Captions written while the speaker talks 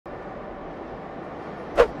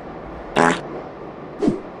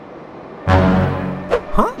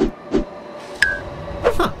Huh?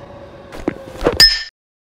 Huh.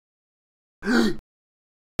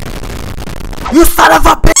 You son of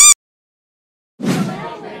a bitch!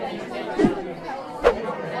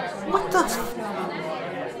 What the f—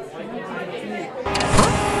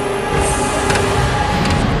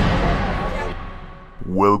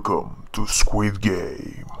 Welcome to Squid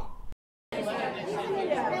Game.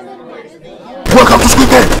 Welcome to Squid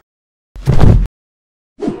Game!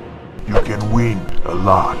 You can win a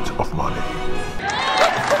lot of money.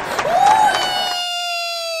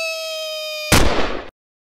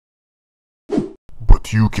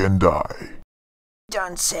 But you can die.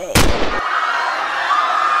 Don't say.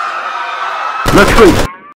 Let's play!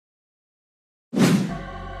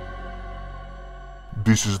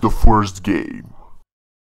 This is the first game.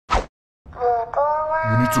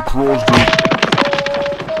 You need to cross the...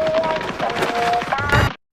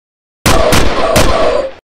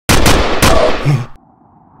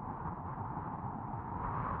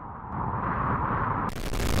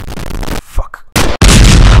 Fuck.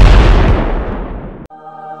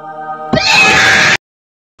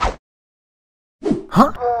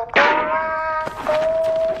 Huh?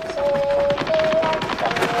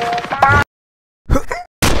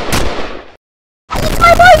 It's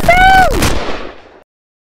my boyfriend!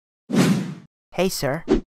 Hey, sir.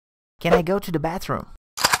 Can I go to the bathroom?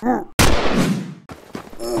 You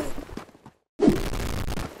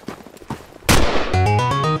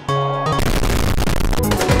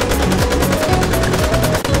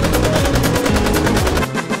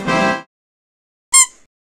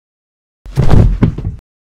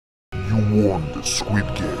won the Squid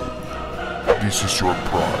Game. This is your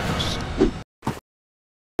prize.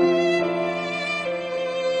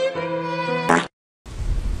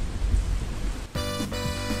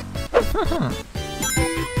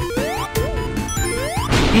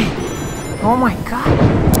 Oh my god!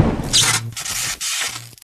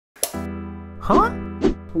 Huh?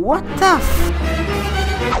 What the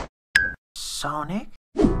f— Sonic?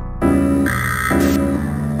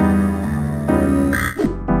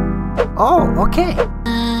 Oh, okay.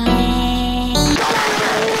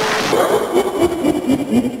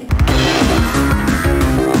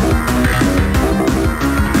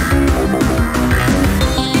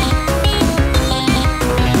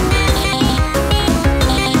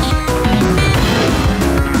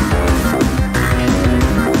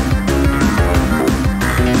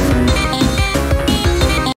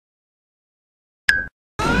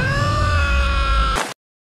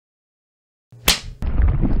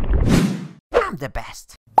 I'm the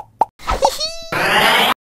best.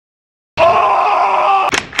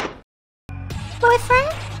 Boyfriend?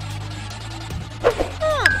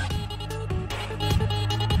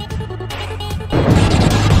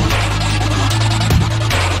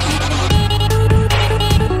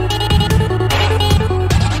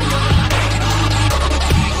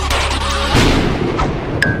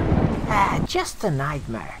 Just a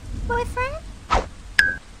nightmare. Boyfriend?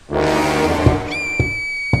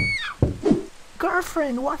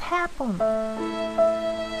 Girlfriend, what happened?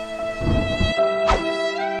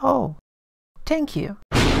 Oh, thank you.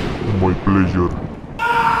 My pleasure.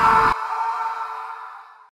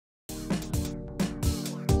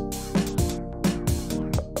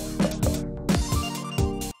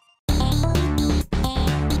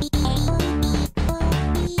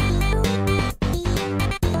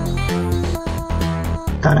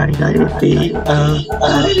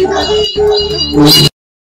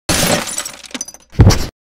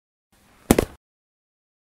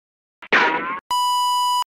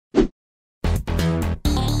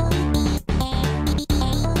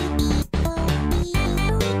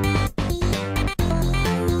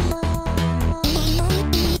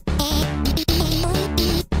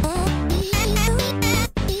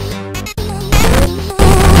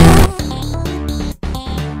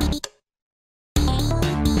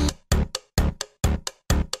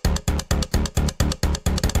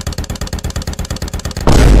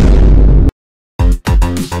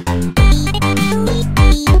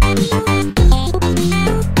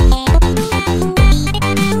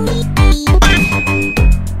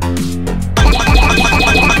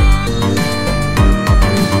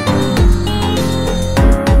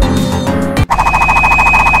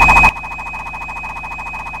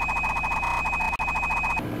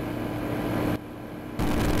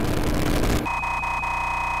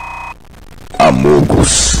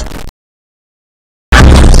 Amogus.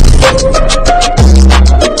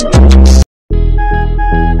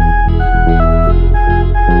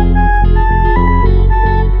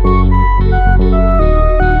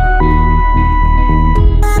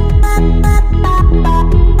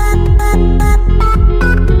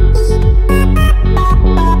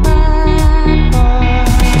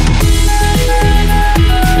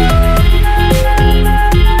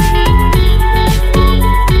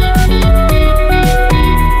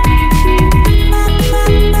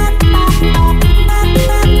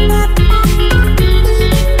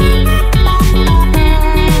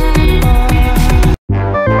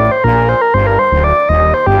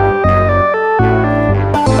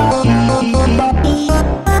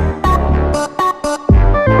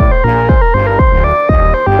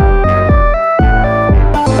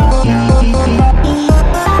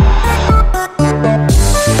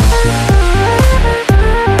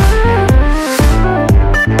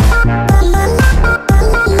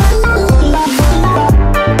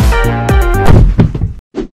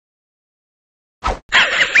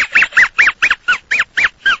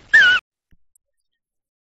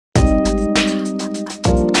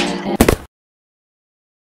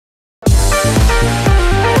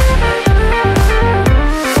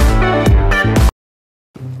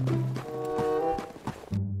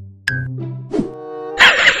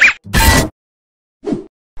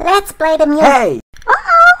 Let's play the music. Hey!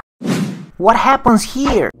 What happens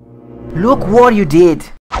here? Look what you did.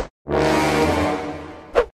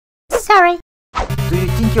 Sorry. Do you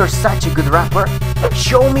think you're such a good rapper?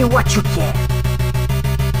 Show me what you can.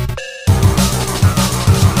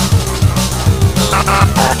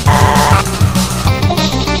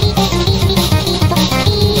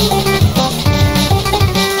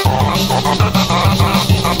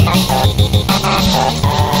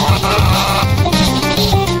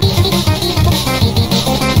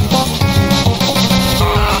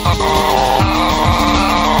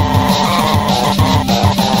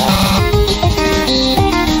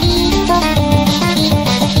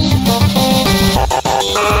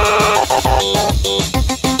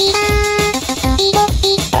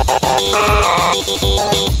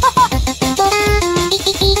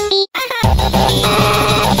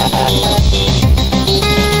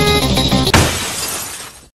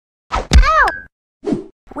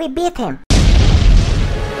 We beat him.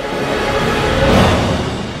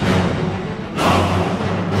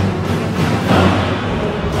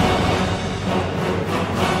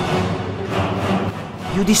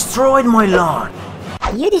 You destroyed my lawn.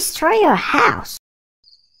 You destroy your house.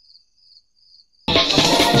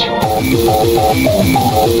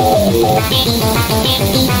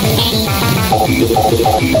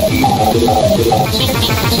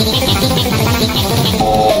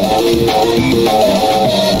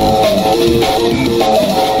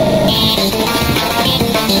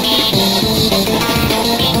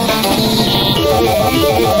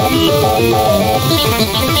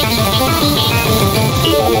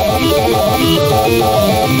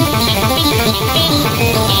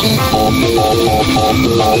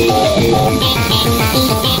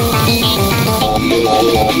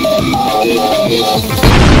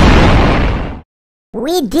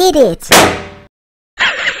 We did it!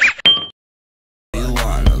 You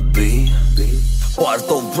wanna be part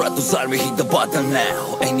of Bratoons, I'll hit the button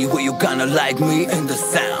now. Anyway, you gonna like me and the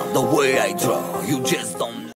sound, the way I draw, you just don't